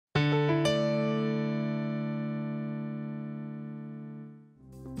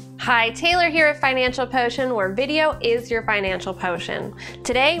Hi, Taylor here at Financial Potion, where video is your financial potion.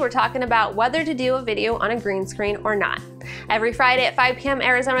 Today we're talking about whether to do a video on a green screen or not. Every Friday at 5 p.m.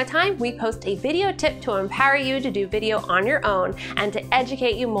 Arizona time, we post a video tip to empower you to do video on your own and to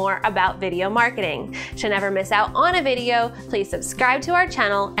educate you more about video marketing. To never miss out on a video, please subscribe to our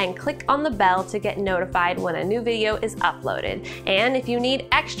channel and click on the bell to get notified when a new video is uploaded. And if you need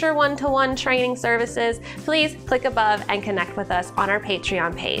extra one-to-one training services, please click above and connect with us on our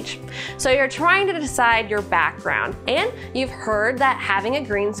Patreon page. So you're trying to decide your background, and you've heard that having a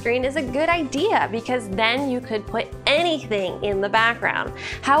green screen is a good idea because then you could put anything in the background.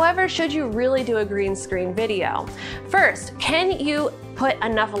 However, should you really do a green screen video? First, can you put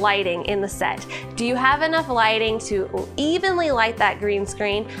enough lighting in the set? Do you have enough lighting to evenly light that green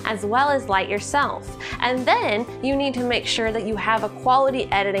screen as well as light yourself? And then you need to make sure that you have a quality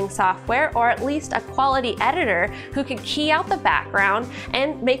editing software, or at least a quality editor who can key out the background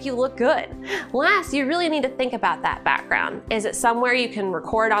and make you look good. Last, you really need to think about that background. Is it somewhere you can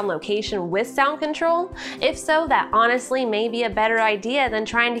record on location with sound control? If so, that honestly may be a better idea than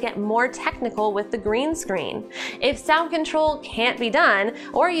trying to get more technical with the green screen. If sound control can't be done,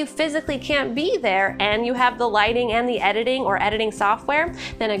 or you physically can't be there and you have the lighting and the editing or editing software,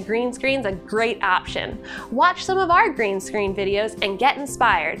 then a green screen's a great option. Watch some of our green screen videos and get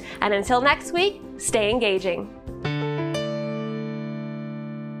inspired. And until next week, stay engaging.